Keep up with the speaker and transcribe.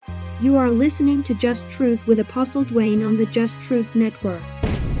You are listening to Just Truth with Apostle Dwayne on the Just Truth Network.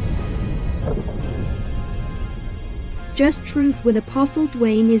 Just Truth with Apostle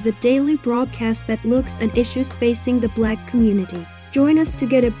Dwayne is a daily broadcast that looks at issues facing the Black community. Join us to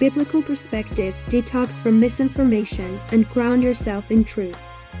get a biblical perspective, detox from misinformation, and ground yourself in truth.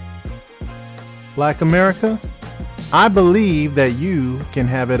 Black America, I believe that you can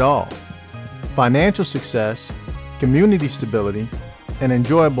have it all. Financial success, community stability, an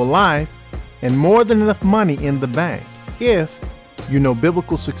enjoyable life, and more than enough money in the bank if you know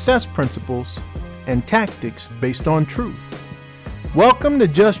biblical success principles and tactics based on truth. Welcome to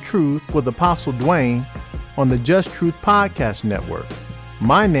Just Truth with Apostle Dwayne on the Just Truth Podcast Network.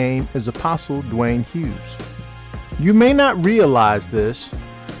 My name is Apostle Dwayne Hughes. You may not realize this,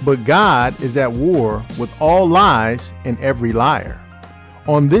 but God is at war with all lies and every liar.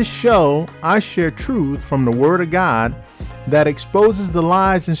 On this show, I share truth from the Word of God that exposes the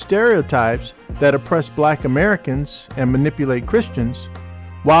lies and stereotypes that oppress Black Americans and manipulate Christians,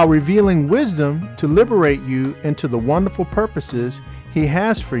 while revealing wisdom to liberate you into the wonderful purposes He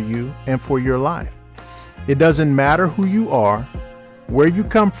has for you and for your life. It doesn't matter who you are, where you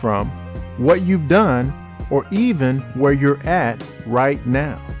come from, what you've done, or even where you're at right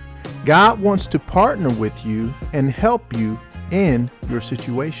now. God wants to partner with you and help you in your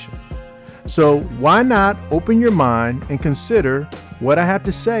situation. So why not open your mind and consider what I have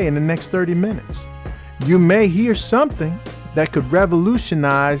to say in the next 30 minutes? You may hear something that could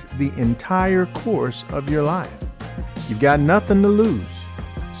revolutionize the entire course of your life. You've got nothing to lose.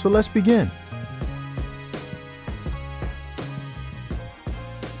 So let's begin.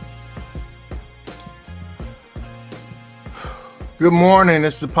 Good morning,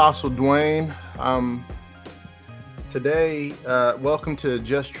 this is Apostle Dwayne. Today, welcome to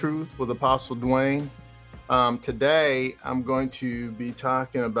Just Truth with Apostle Dwayne. Today, I'm going to be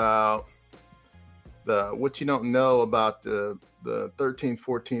talking about what you don't know about the 13th,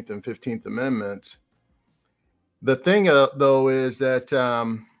 14th, and 15th Amendments. The thing, though, is that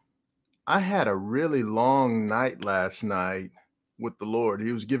I had a really long night last night with the Lord.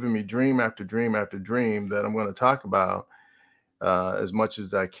 He was giving me dream after dream after dream that I'm going to talk about as much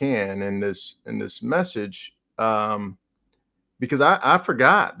as I can in this message, because I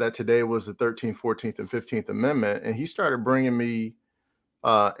forgot that today was the 13th, 14th, and 15th Amendment, and he started bringing me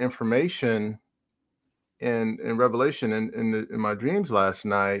information in Revelation in my dreams last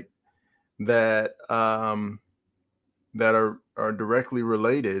night that that are directly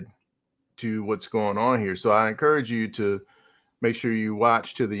related to what's going on here. So I encourage you to make sure you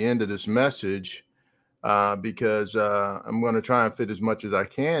watch to the end of this message. Because I'm going to try and fit as much as I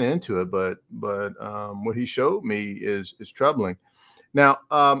can into it, but what he showed me is troubling. Now,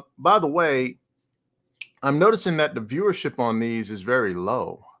 by the way, I'm noticing that the viewership on these is very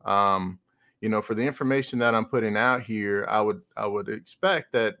low. For the information that I'm putting out here, I would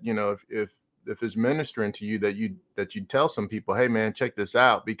expect that if it's ministering to you, that you tell some people, hey man, check this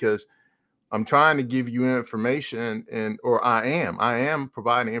out, because I'm trying to give you information, or I am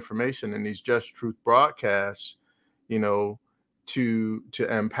providing information in these Just Truth broadcasts, to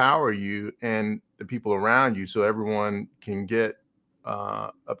empower you and the people around you, so everyone can get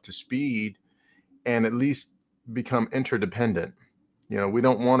up to speed and at least become interdependent. We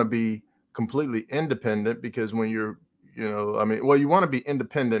don't want to be completely independent, because when you're, you want to be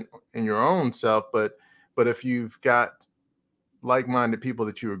independent in your own self, but if you've got like-minded people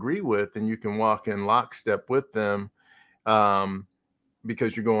that you agree with, and you can walk in lockstep with them,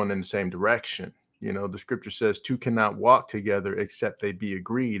 because you're going in the same direction. The scripture says two cannot walk together except they be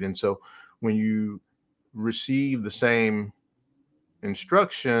agreed. And so when you receive the same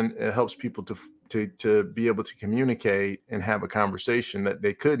instruction, it helps people to be able to communicate and have a conversation that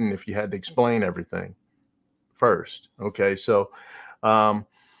they couldn't if you had to explain everything first. Okay, so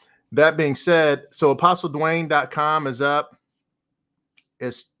that being said, so apostledwayne.com is up.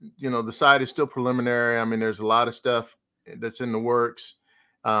 It's, the site is still preliminary. I mean, there's a lot of stuff that's in the works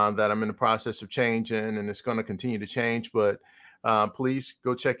that I'm in the process of changing, and it's going to continue to change, but please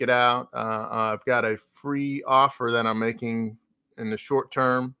go check it out. I've got a free offer that I'm making in the short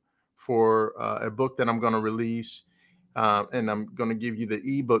term for a book that I'm going to release, and I'm going to give you the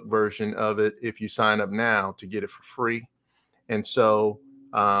ebook version of it if you sign up now to get it for free. And so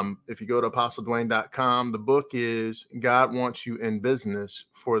if you go to apostledwayne.com, the book is God Wants You in Business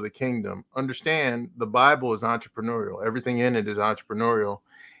for the Kingdom. Understand, the Bible is entrepreneurial. Everything in it is entrepreneurial.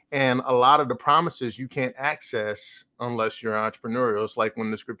 And a lot of the promises you can't access unless you're entrepreneurial. It's like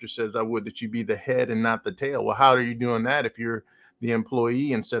when the scripture says, I would that you be the head and not the tail. Well, how are you doing that if you're the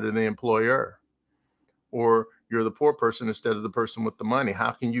employee instead of the employer? Or you're the poor person instead of the person with the money.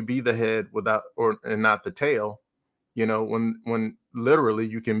 How can you be the head without and not the tail? When literally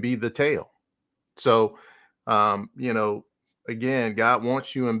you can be the tail. So, again, God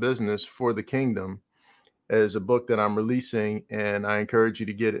wants you in business for the kingdom is a book that I'm releasing, and I encourage you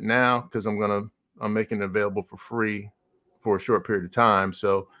to get it now because I'm making it available for free for a short period of time.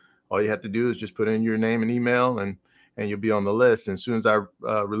 So all you have to do is just put in your name and email, and you'll be on the list. And as soon as I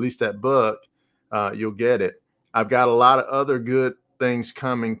release that book, you'll get it. I've got a lot of other good things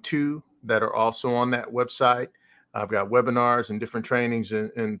coming too that are also on that website. I've got webinars and different trainings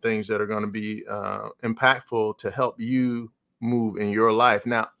and things that are going to be impactful to help you move in your life.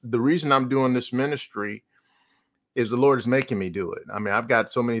 Now, the reason I'm doing this ministry is the Lord is making me do it. I mean, I've got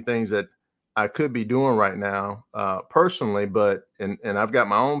so many things that I could be doing right now personally, but and I've got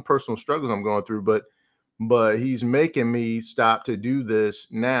my own personal struggles I'm going through, but He's making me stop to do this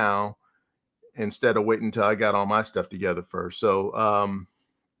now instead of waiting until I got all my stuff together first. So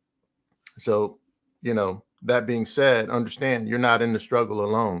that being said, understand you're not in the struggle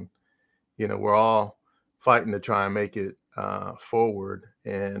alone. We're all fighting to try and make it forward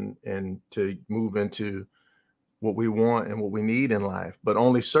and to move into what we want and what we need in life. But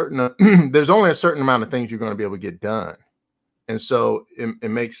only there's only a certain amount of things you're going to be able to get done. And so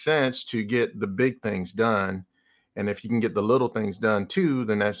it makes sense to get the big things done. And if you can get the little things done too,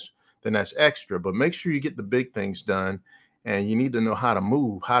 then that's extra. But make sure you get the big things done. And you need to know how to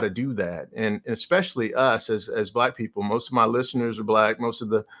move, how to do that. And especially us as Black people, most of my listeners are Black. Most of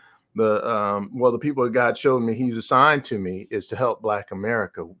the people that God showed me He's assigned to me is to help Black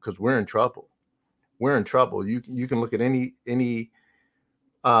America because we're in trouble. We're in trouble. You can look at any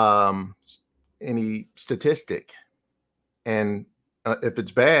statistic, and if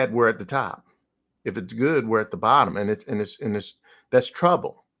it's bad, we're at the top. If it's good, we're at the bottom, and it's that's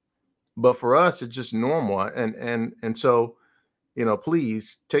trouble. But for us, it's just normal. And so,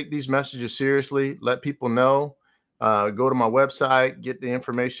 please take these messages seriously. Let people know. Go to my website, get the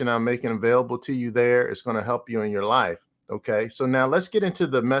information I'm making available to you there. It's going to help you in your life. Okay, so now let's get into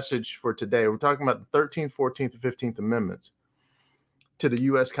the message for today. We're talking about the 13th, 14th, and 15th Amendments to the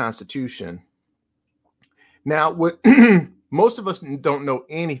U.S. Constitution. Now, what most of us don't know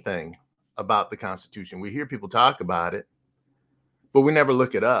anything about the Constitution. We hear people talk about it, but we never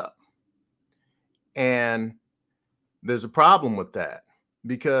look it up. And there's a problem with that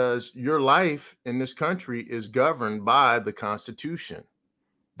because your life in this country is governed by the Constitution.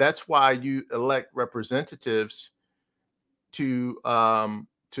 That's why you elect representatives to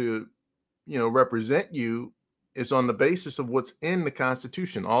represent you is on the basis of what's in the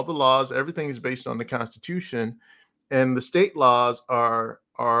Constitution. All the laws, everything is based on the Constitution, and the state laws are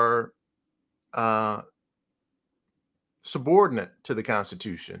subordinate to the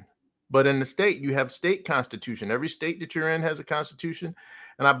Constitution. But in the state, you have state constitution. Every state that you're in has a constitution,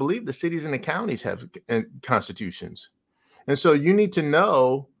 and I believe the cities and the counties have constitutions. And so you need to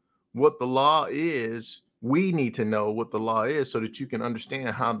know what the law is. We need to know what the law is so that you can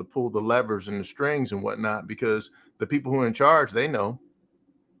understand how to pull the levers and the strings and whatnot, because the people who are in charge, they know.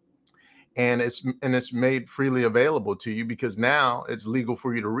 And it's made freely available to you because now it's legal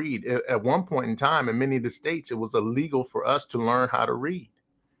for you to read. At one point in time, in many of the states, it was illegal for us to learn how to read.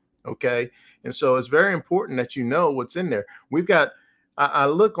 Okay. And so it's very important that you know what's in there. We've got, I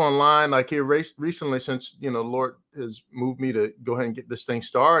look online like here recently, since, Lord has moved me to go ahead and get this thing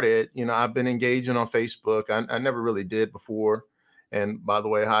started. I've been engaging on Facebook. I never really did before. And by the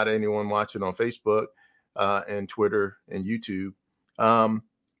way, hi to anyone watching on Facebook and Twitter and YouTube.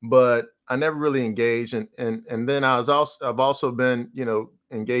 But I never really engaged. And then I've also been,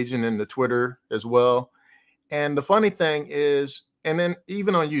 engaging in the Twitter as well. And the funny thing is, and then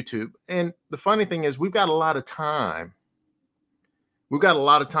even on YouTube, and the funny thing is we've got a lot of time. We've got a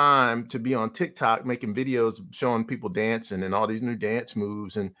lot of time to be on TikTok making videos showing people dancing and all these new dance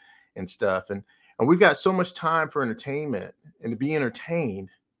moves and stuff. And we've got so much time for entertainment and to be entertained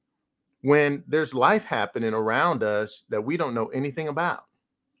when there's life happening around us that we don't know anything about.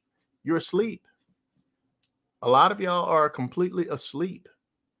 You're asleep. A lot of y'all are completely asleep.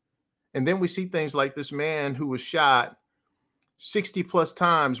 And then we see things like this man who was shot 60 plus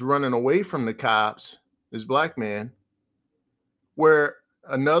times running away from the cops, this Black man, where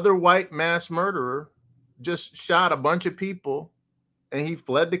another white mass murderer just shot a bunch of people and he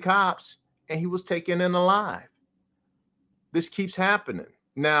fled the cops and he was taken in alive. This keeps happening.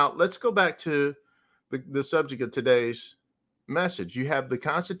 Now, let's go back to the subject of today's message. You have the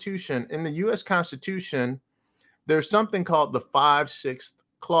Constitution. In the U.S. Constitution, there's something called the 5/6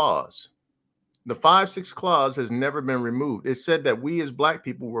 clause. The 5/6 clause has never been removed. It said that we as Black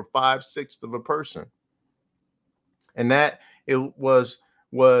people were 5/6 of a person. and that it was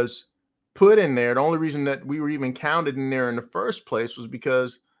put in there. The only reason that we were even counted in there in the first place was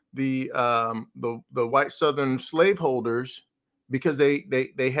because the white Southern slaveholders, because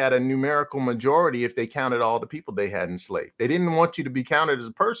they had a numerical majority if they counted all the people they had enslaved. They didn't want you to be counted as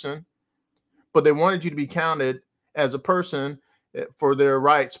a person, but they wanted you to be counted as a person for their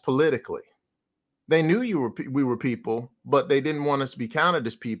rights politically. They knew we were people, but they didn't want us to be counted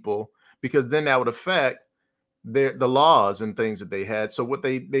as people, because then that would affect the laws and things that they had. So what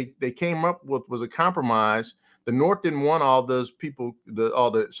they came up with was a compromise. The North didn't want all those people, all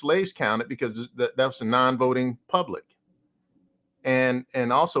the slaves counted, because that was a non-voting public, and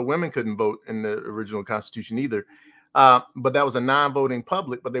also women couldn't vote in the original Constitution either. But that was a non-voting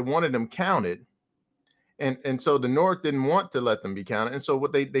public, but they wanted them counted, and so the North didn't want to let them be counted. And so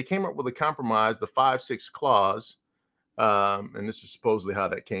what they came up with a compromise, the 5-6 clause, and this is supposedly how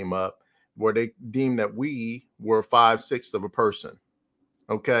that came up, where they deemed that we were 5/6 of a person,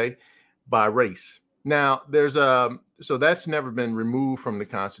 okay, by race. Now there's so that's never been removed from the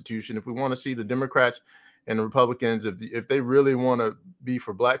Constitution. If we want to see the Democrats and the Republicans, if they really want to be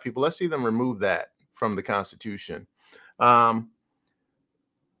for Black people, let's see them remove that from the Constitution. Okay,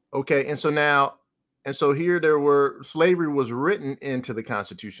 and so here slavery was written into the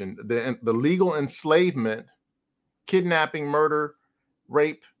Constitution. The legal enslavement, kidnapping, murder,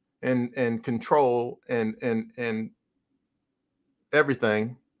 rape, and control, and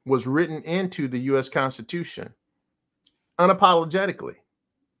everything was written into the U.S. Constitution unapologetically.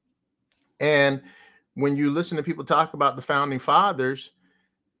 And when you listen to people talk about the founding fathers,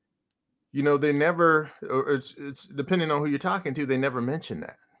 they never, or it's depending on who you're talking to, they never mention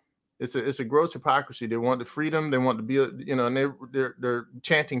that. It's a gross hypocrisy. They want the freedom. They want to be, and they're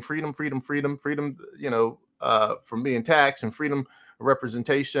chanting freedom, freedom, freedom, freedom, from being taxed, and freedom of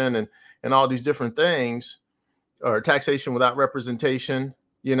representation, and all these different things, or taxation without representation,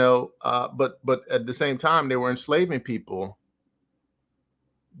 but at the same time, they were enslaving people,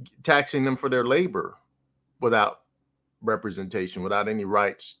 taxing them for their labor without representation, without any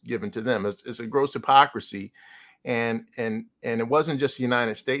rights given to them. It's a gross hypocrisy. And it wasn't just the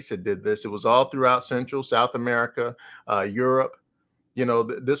United States that did this. It was all throughout Central, South America, Europe.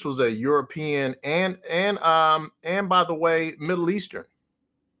 This was a European and by the way, Middle Eastern.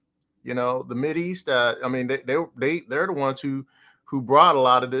 The Mideast. I mean, they're the ones who brought a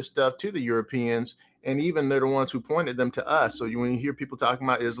lot of this stuff to the Europeans, and even they're the ones who pointed them to us. So when you hear people talking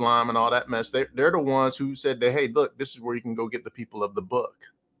about Islam and all that mess, they're the ones who said that, hey, look, this is where you can go get the people of the book.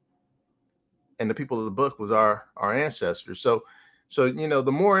 And the people of the book was our ancestors. So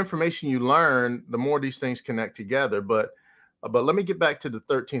the more information you learn, the more these things connect together. But let me get back to the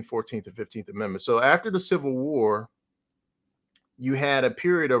 13th, 14th, and 15th Amendment. So after the Civil War, you had a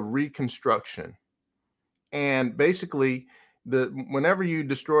period of Reconstruction, and basically, whenever you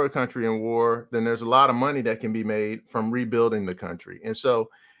destroy a country in war, then there's a lot of money that can be made from rebuilding the country. And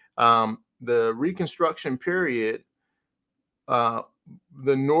so the Reconstruction period,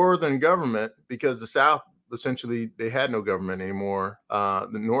 the Northern government, because the South, essentially, they had no government anymore. The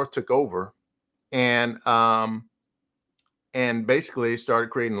North took over, and basically started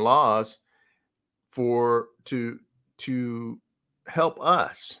creating laws to help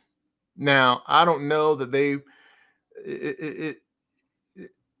us. Now, I don't know that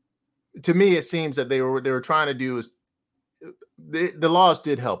to me, it seems that they were trying to do is the laws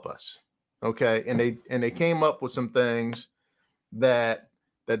did help us, okay, and they came up with some things that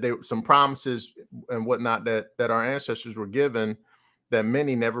some promises and whatnot that our ancestors were given, that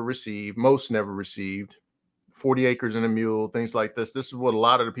many never received, most never received. 40 acres and a mule, things like this. This is what a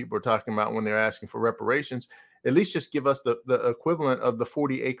lot of the people are talking about when they're asking for reparations. At least just give us the equivalent of the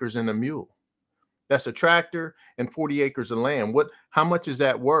 40 acres and a mule. That's a tractor and 40 acres of land. How much is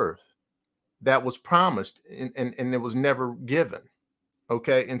that worth? That was promised and it was never given.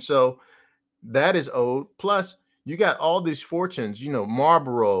 Okay. And so that is owed. Plus, you got all these fortunes,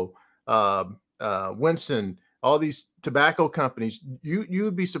 Marlboro, Winston, all these tobacco companies.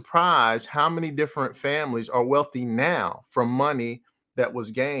 You'd be surprised how many different families are wealthy now from money that was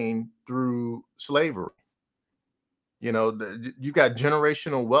gained through slavery. You got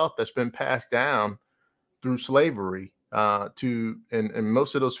generational wealth that's been passed down through slavery and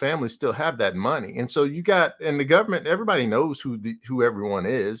most of those families still have that money. And so and the government, everybody knows who everyone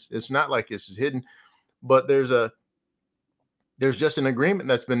is. It's not like this is hidden, but there's just an agreement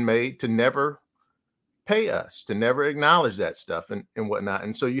that's been made to never pay us, to never acknowledge that stuff and whatnot.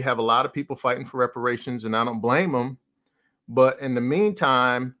 And so you have a lot of people fighting for reparations, and I don't blame them. But in the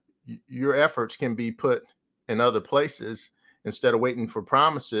meantime, your efforts can be put in other places instead of waiting for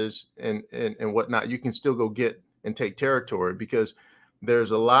promises and whatnot. You can still go get and take territory, because there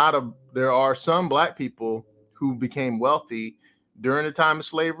are some black people who became wealthy during the time of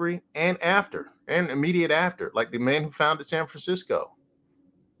slavery and after, and immediate after, like the man who founded San Francisco.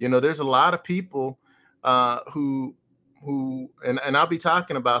 There's a lot of people who, and I'll be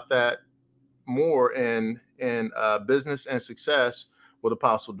talking about that more in business and success with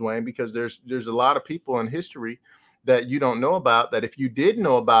Apostle Dwayne, because there's a lot of people in history that you don't know about, that if you did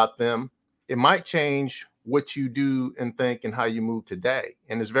know about them, it might change what you do and think and how you move today.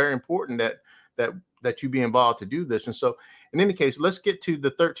 And it's very important that you be involved to do this. And so, in any case, let's get to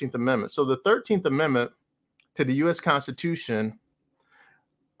the 13th Amendment. So the 13th Amendment to the U.S. Constitution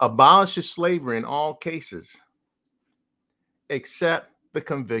abolishes slavery in all cases except the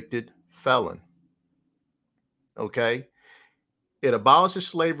convicted felon. Okay? It abolishes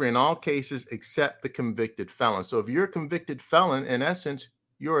slavery in all cases except the convicted felon. So if you're a convicted felon, in essence,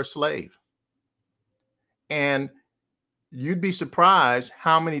 you're a slave. And you'd be surprised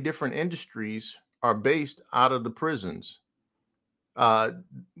how many different industries are based out of the prisons.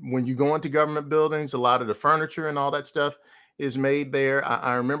 When you go into government buildings, a lot of the furniture and all that stuff is made there.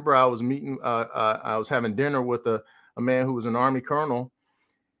 I remember I was I was having dinner with a man who was an Army colonel,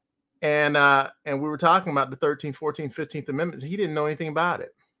 and we were talking about the 13th, 14th, 15th Amendments. He didn't know anything about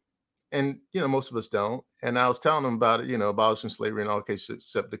it. And, most of us don't. And I was telling him about it, abolishing slavery in all cases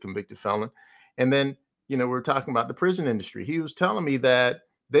except the convicted felon. And then, we were talking about the prison industry. He was telling me that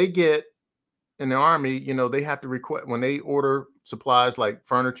they get in the Army, they have to request, when they order supplies like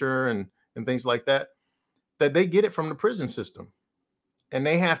furniture and things like that they get it from the prison system. And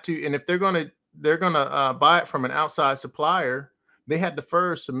they have to, and if they're going to buy it from an outside supplier, they had to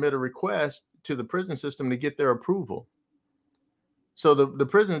first submit a request to the prison system to get their approval. So the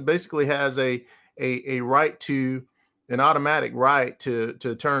prison basically has a right to, an automatic right to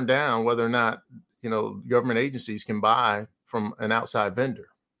turn down whether or not, government agencies can buy from an outside vendor.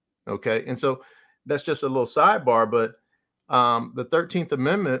 Okay. And so that's just a little sidebar, but the 13th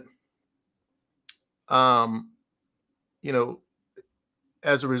Amendment,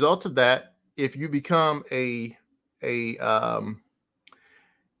 as a result of that, if you become a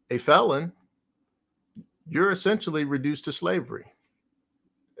felon, you're essentially reduced to slavery.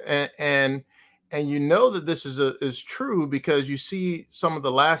 And that this is true because you see some of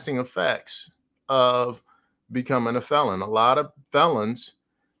the lasting effects of becoming a felon. A lot of felons,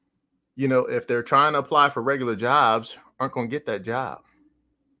 if they're trying to apply for regular jobs, aren't going to get that job.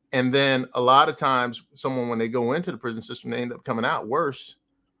 And then a lot of times someone, when they go into the prison system, they end up coming out worse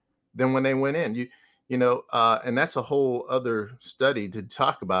than when they went in. And that's a whole other study to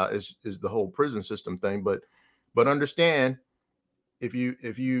talk about, is the whole prison system thing. But understand, if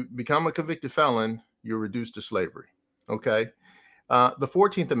you become a convicted felon, you're reduced to slavery. Okay. The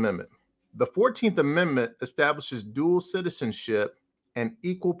 14th Amendment. The 14th Amendment establishes dual citizenship and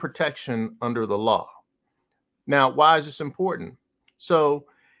equal protection under the law. Now, why is this important? So,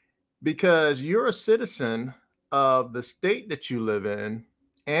 because you're a citizen of the state that you live in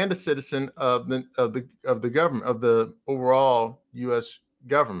and a citizen of the government, of the overall U.S.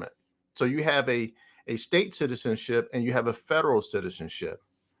 government. So you have a state citizenship and you have a federal citizenship.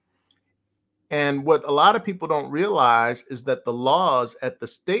 And what a lot of people don't realize is that the laws at the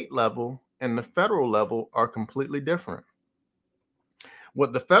state level and the federal level are completely different.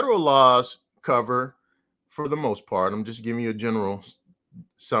 What the federal laws cover, for the most part, I'm just giving you a general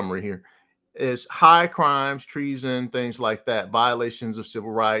summary here, is high crimes, treason, things like that, violations of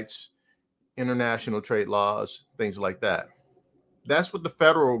civil rights, international trade laws, things like that. That's what the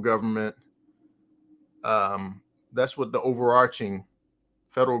federal government, that's what the overarching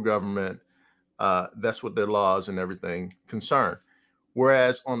federal government, that's what their laws and everything concern.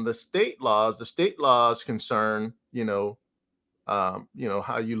 Whereas on the state laws concern, how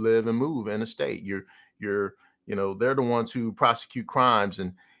you live and move in a state. They're the ones who prosecute crimes,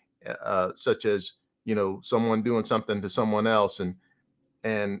 and such as, someone doing something to someone else, and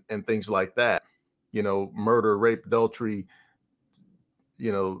things like that, murder, rape, adultery,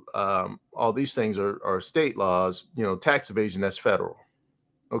 all these things are state laws. Tax evasion, that's federal.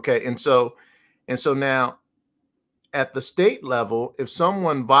 Okay. And so now at the state level, if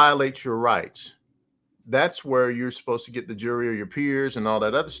someone violates your rights, that's where you're supposed to get the jury or your peers and all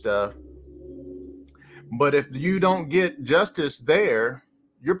that other stuff. But if you don't get justice there,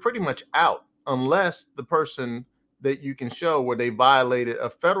 you're pretty much out, unless the person that you can show where they violated a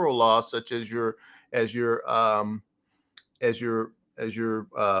federal law, such as your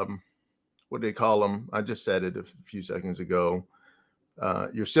what do they call them? I just said it a few seconds ago.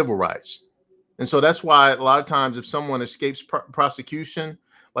 Your civil rights. And so that's why a lot of times if someone escapes prosecution,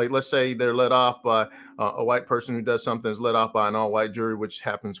 like let's say they're let off by a white person who does something is let off by an all-white jury, which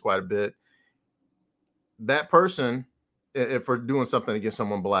happens quite a bit. That person, if we're doing something against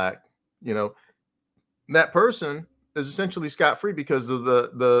someone black, you know, that person is essentially scot-free because of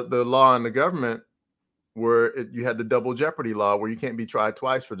the law in the government where you had the double jeopardy law where you can't be tried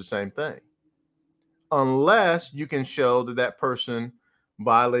twice for the same thing, unless you can show that that person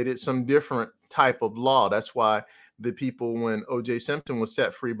violated some different type of law. That's why the people, when O.J. Simpson was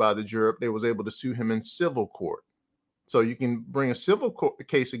set free by the jury, they was able to sue him in civil court. So you can bring a civil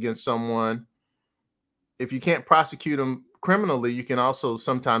case against someone. If you can't prosecute them criminally, you can also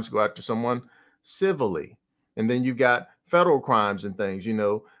sometimes go after someone civilly. And then you've got federal crimes and things,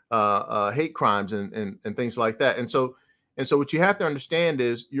 hate crimes and things like that. And so what you have to understand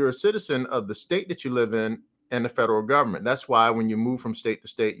is you're a citizen of the state that you live in and the federal government. That's why when you move from state to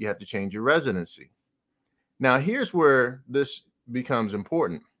state, you have to change your residency. Now, here's where this becomes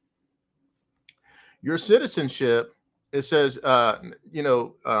important. Your citizenship, it says, so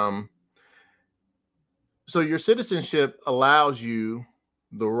your citizenship allows you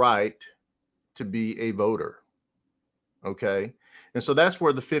the right to be a voter. Okay. And so that's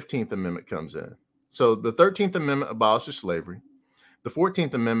where the 15th Amendment comes in. So the 13th Amendment abolishes slavery. The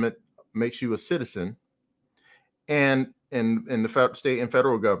 14th Amendment makes you a citizen and in the state and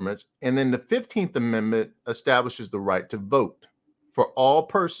federal governments. And then the 15th Amendment establishes the right to vote for all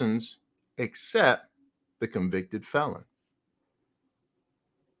persons except the convicted felon.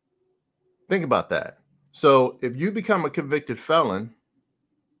 Think about that. So if you become a convicted felon,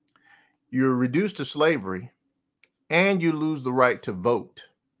 you're reduced to slavery and you lose the right to vote.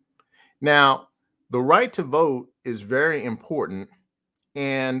 Now, the right to vote is very important.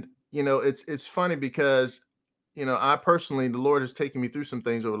 And, it's funny because, I personally, the Lord has taken me through some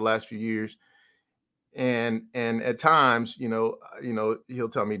things over the last few years. And at times, he'll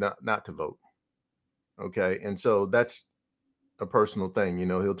tell me not to vote. Okay. And so that's a personal thing.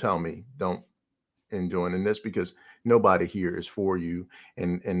 He'll tell me, don't join in this because nobody here is for you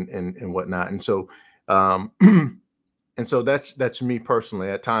and whatnot. And so, and so that's me personally.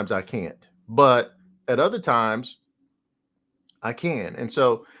 At times I can't, but at other times I can. And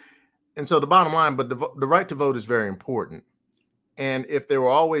so the bottom line, but the right to vote is very important. And if there were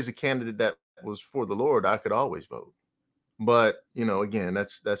always a candidate that was for the Lord, I could always vote. But, again,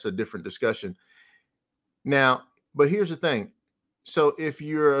 that's a different discussion. Now, but here's the thing. So if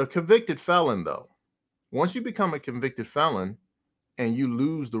you're a convicted felon, though, once you become a convicted felon and you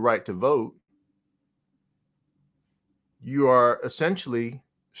lose the right to vote, you are essentially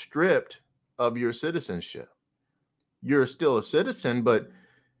stripped of your citizenship. You're still a citizen, but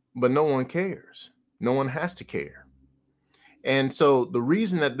no one cares. No one has to care. And so the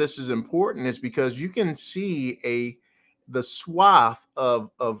reason that this is important is because you can see the swath of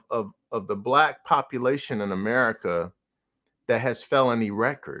the Black population in America that has felony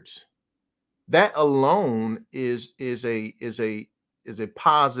records. That alone is a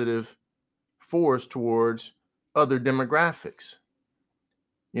positive force towards other demographics.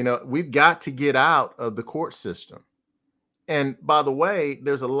 We've got to get out of the court system. And by the way,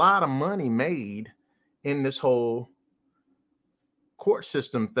 there's a lot of money made in this whole court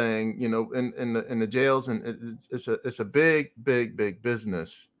system thing, in the jails, and it's a big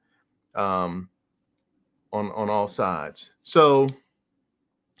business on all sides. So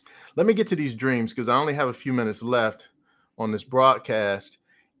let me get to these dreams because I only have a few minutes left on this broadcast.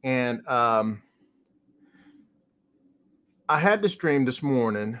 And I had this dream this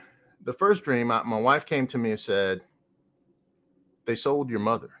morning. The first dream, my wife came to me and said, "They sold your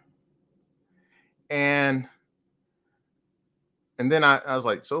mother." And then I was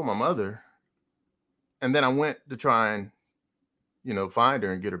like, "Sold my mother?" And then I went to try and, find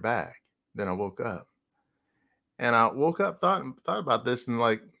her and get her back. Then I woke up. And I woke up, thought about this, and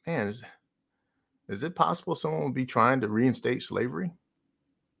like, man, is it possible someone would be trying to reinstate slavery?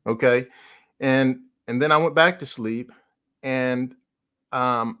 Okay. And then I went back to sleep, and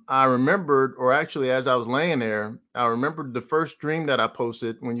I remembered, or actually as I was laying there, I remembered the first dream that I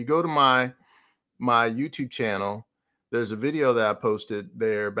posted. When you go to my YouTube channel, there's a video that I posted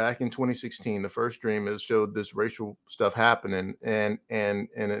there back in 2016. The first dream, it showed this racial stuff happening, and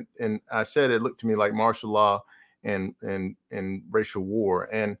I said it looked to me like martial law and racial war,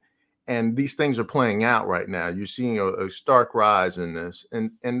 and these things are playing out right now. You're seeing a stark rise in this,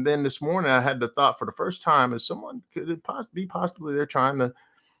 and then this morning I had the thought for the first time: is someone, could it possibly they're trying to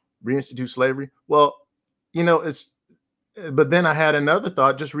reinstitute slavery? Well, it's. But then I had another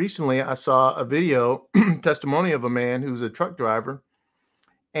thought. Just recently, I saw a video testimony of a man who's a truck driver,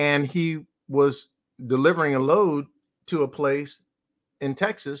 and he was delivering a load to a place, in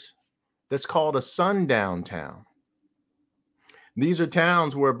Texas that's called a sundown town. These are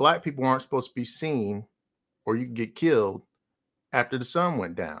towns where black people aren't supposed to be seen or you can get killed after the sun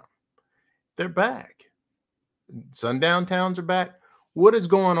went down. They're back. Sundown towns are back. What is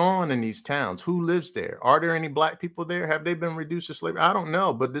going on in these towns? Who lives there? Are there any black people there? Have they been reduced to slavery? I don't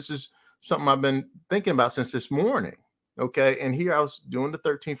know, but this is something I've been thinking about since this morning. Okay. And here I was doing the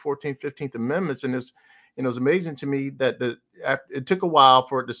 13th, 14th, 15th Amendments, and it was amazing to me that it took a while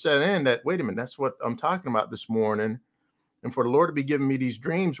for it to set in that, wait a minute, that's what I'm talking about this morning. And for the Lord to be giving me these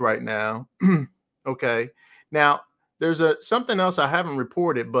dreams right now. Okay. Now, there's something else I haven't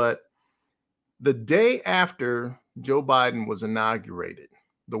reported, but the day after Joe Biden was inaugurated,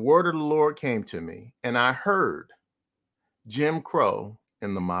 the word of the Lord came to me, and I heard Jim Crow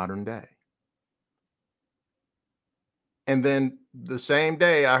in the modern day. And then the same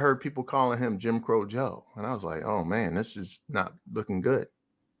day, I heard people calling him Jim Crow Joe. And I was like, oh, man, this is not looking good.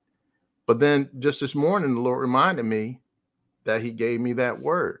 But then just this morning, the Lord reminded me that he gave me that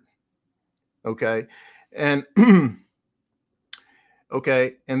word. Okay. And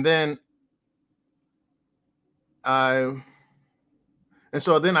okay. And then so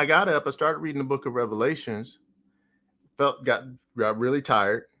then I got up, I started reading the book of Revelations, got really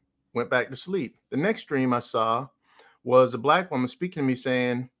tired, went back to sleep. The next dream I saw was a black woman speaking to me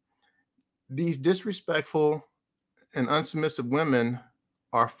saying, these disrespectful and unsubmissive women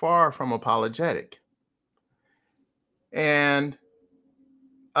are far from apologetic. And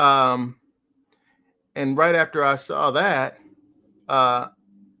right after I saw that, I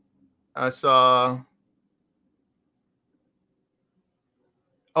saw,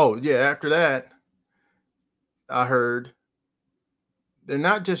 after that, I heard they're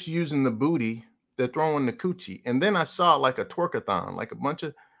not just using the booty, they're throwing the coochie. And then I saw like a twerkathon, like a bunch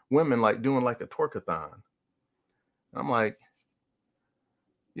of women like doing like a twerkathon. I'm like,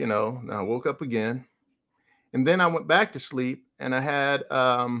 I woke up again. And then I went back to sleep, and I had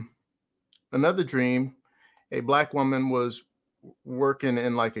another dream. A black woman was working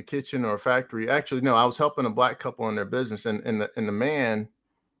in like a kitchen or a factory. Actually, no, I was helping a black couple in their business, and the man,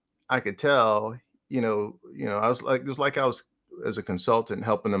 I could tell, I was like, it was like I was as a consultant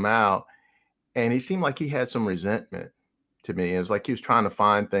helping them out, and he seemed like he had some resentment to me. It's like he was trying to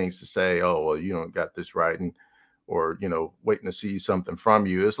find things to say, oh, well, you don't got this right, and or waiting to see something from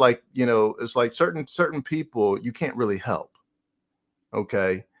you. It's like, it's like certain people you can't really help.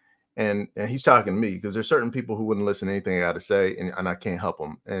 Okay. And he's talking to me because there's certain people who wouldn't listen to anything I got to say, and I can't help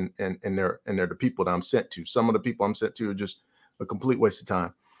them. And they're the people that I'm sent to. Some of the people I'm sent to are just a complete waste of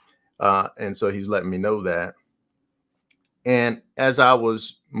time. And so he's letting me know that. And as I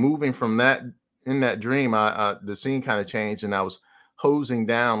was moving from that, in that dream, the scene kind of changed, and I was hosing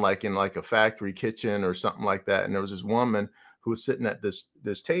down like in like a factory kitchen or something like that. And there was this woman who was sitting at this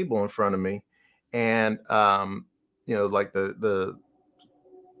table in front of me, and like the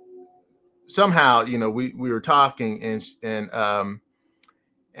somehow we were talking, and I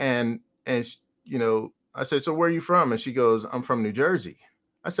said, so where are you from? And she goes, I'm from New Jersey.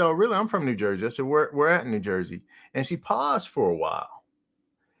 I said, oh, really? I'm from New Jersey. I said, where at in New Jersey? And she paused for a while.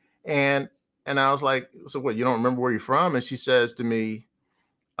 And I was like, so what, you don't remember where you're from? And she says to me,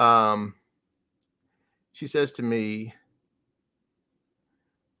 she said,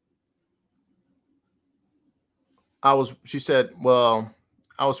 well,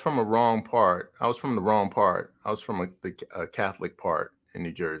 I was from the wrong part. I was from the Catholic part in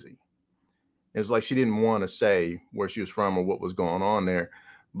New Jersey. It was like she didn't want to say where she was from or what was going on there.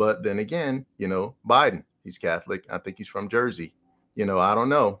 But then again, Biden, he's Catholic. I think he's from Jersey. I don't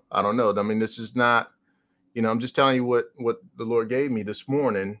know. I mean, this is not, I'm just telling you what the Lord gave me this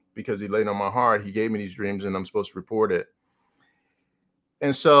morning because he laid on my heart. He gave me these dreams, and I'm supposed to report it.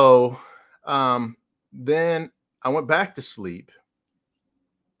 And so then I went back to sleep,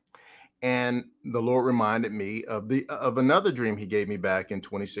 and the Lord reminded me of another dream he gave me back in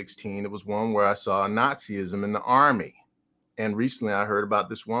 2016. It was one where I saw Nazism in the army. And recently I heard about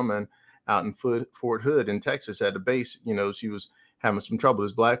this woman out in Fort Hood in Texas at the base. She was having some trouble,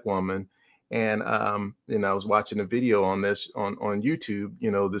 this black woman. And I was watching a video on this on YouTube.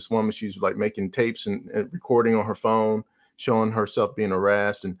 This woman, she's like making tapes and recording on her phone, showing herself being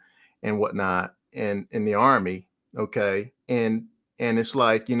harassed and whatnot, and in the army. Okay. And it's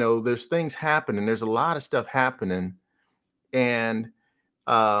like, there's things happening. There's a lot of stuff happening. And then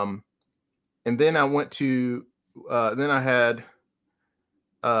I went to, then I had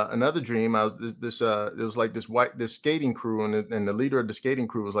another dream. I was it was like this skating crew, and the leader of the skating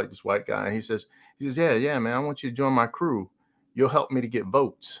crew was like this white guy. And he says, yeah, man, I want you to join my crew. You'll help me to get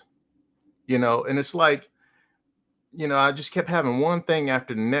votes, and it's like, I just kept having one thing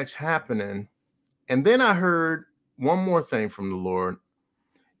after the next happening. And then I heard one more thing from the Lord.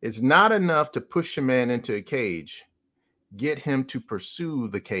 It's not enough to push a man into a cage, get him to pursue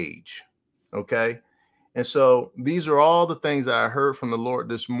the cage. Okay. And so these are all the things that I heard from the Lord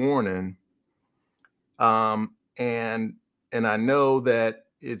this morning. And I know that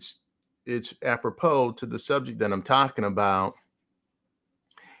it's apropos to the subject that I'm talking about.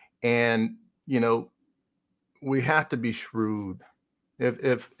 And we have to be shrewd.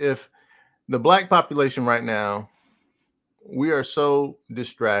 If the Black population right now, we are so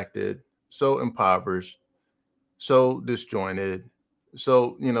distracted, so impoverished, so disjointed.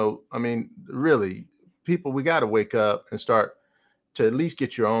 So, really, people, we got to wake up and start to at least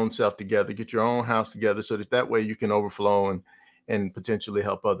get your own self together, get your own house together, so that way you can overflow and potentially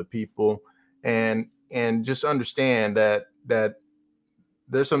help other people. And just understand that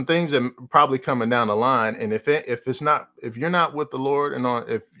there's some things that probably coming down the line. And if you're not with the Lord,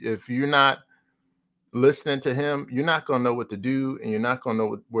 and if you're not listening to him, you're not going to know what to do, and you're not going to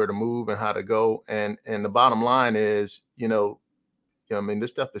know where to move and how to go. And the bottom line is, this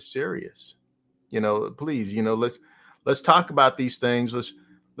stuff is serious. Please, let's talk about these things. Let's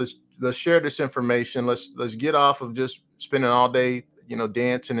share this information. Let's get off of just spending all day,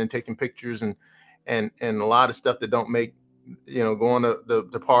 dancing and taking pictures and a lot of stuff that don't make, going to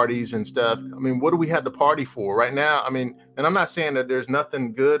the parties and stuff. What do we have the party for right now? And I'm not saying that there's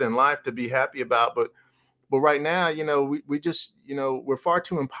nothing good in life to be happy about, but right now, we just, we're far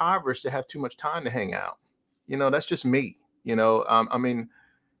too impoverished to have too much time to hang out. That's just me. We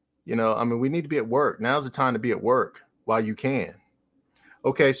need to be at work. Now's the time to be at work while you can.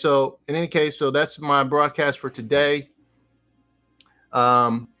 Okay, so in any case, so that's my broadcast for today.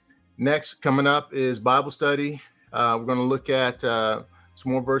 Next coming up is Bible study. We're going to look at some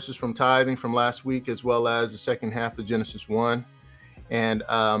more verses from tithing from last week, as well as the second half of Genesis 1. And,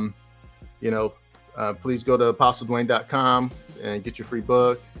 please go to apostledwayne.com and get your free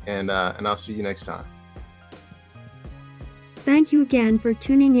book. And I'll see you next time. Thank you again for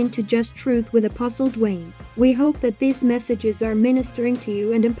tuning in to Just Truth with Apostle Dwayne. We hope that these messages are ministering to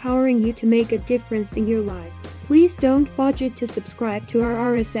you and empowering you to make a difference in your life. Please don't forget to subscribe to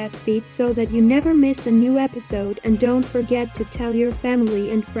our RSS feed so that you never miss a new episode, and don't forget to tell your family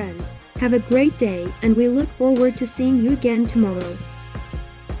and friends. Have a great day, and we look forward to seeing you again tomorrow.